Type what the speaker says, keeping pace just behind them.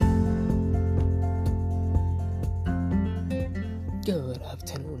Good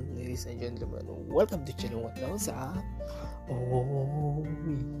afternoon, ladies and gentlemen. Welcome to channel 1000. Oh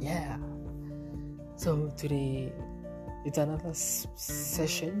yeah. So today it's another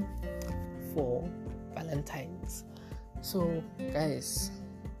session for Valentine's. So guys,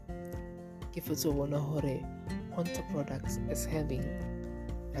 if it's a one hore, Hunter Products is having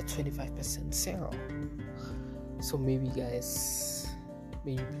a 25% sale. So maybe guys,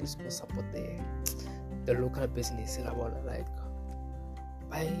 may you please go support the local business like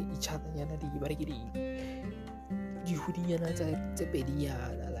buy each other yana di barigiri di hoodie yana tsa pedi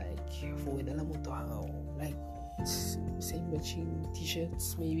yana like for when la moto hao like same matching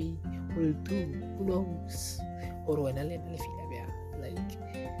t-shirts maybe will do, who knows, or when le feel bia like.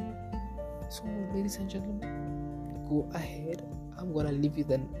 So ladies and gentlemen, go ahead. I'm gonna leave you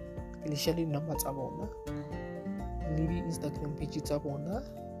the initially numbers about leave Instagram page about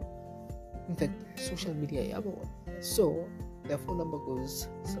in fact social media about. So the phone number goes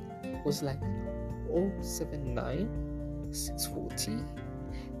like 079 640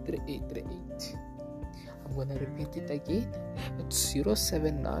 3838. I'm gonna repeat it again. It's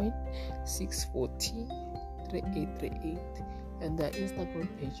 079 640 3838, and the Instagram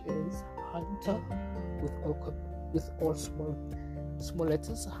page is Hunter with all small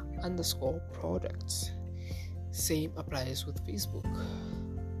letters _products. Same applies with Facebook.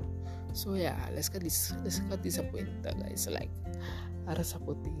 So yeah, let's get this appointment, guys. Like, are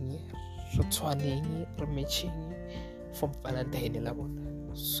supporting retweeting, rematching from Valentine.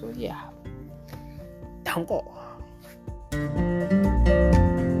 So yeah, thank you.